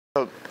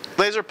So,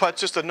 laser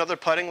putt's just another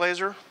putting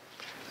laser.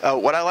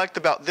 What I liked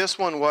about this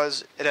one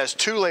was it has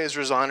two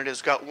lasers on it.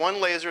 It's got one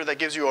laser that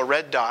gives you a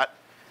red dot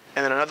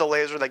and then another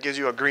laser that gives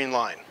you a green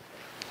line.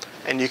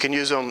 And you can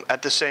use them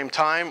at the same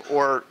time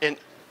or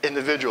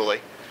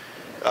individually.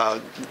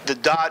 The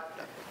dot,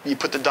 you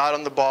put the dot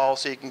on the ball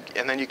so you can,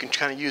 and then you can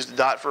kind of use the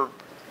dot for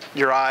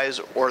your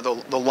eyes, or the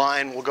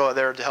line will go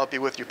there to help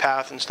you with your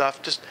path and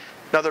stuff. Just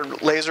another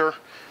laser.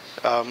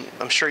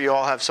 I'm sure you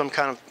all have some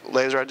kind of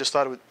laser. I just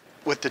thought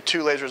with the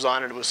two lasers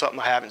on it, it was something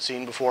I haven't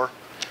seen before.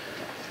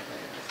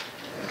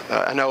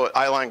 I know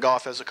Eyeline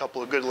Golf has a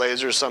couple of good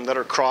lasers, some that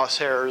are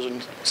crosshairs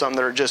and some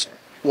that are just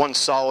one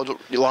solid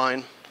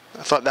line.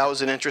 I thought that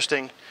was an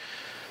interesting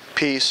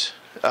piece.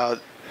 Yeah,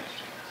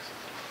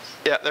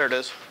 there it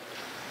is.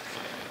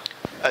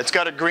 It's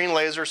got a green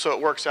laser, so it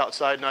works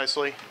outside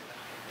nicely.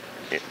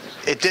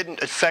 It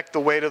didn't affect the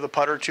weight of the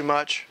putter too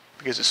much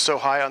because it's so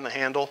high on the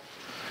handle.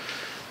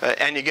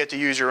 And you get to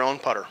use your own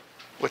putter,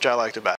 which I liked about it.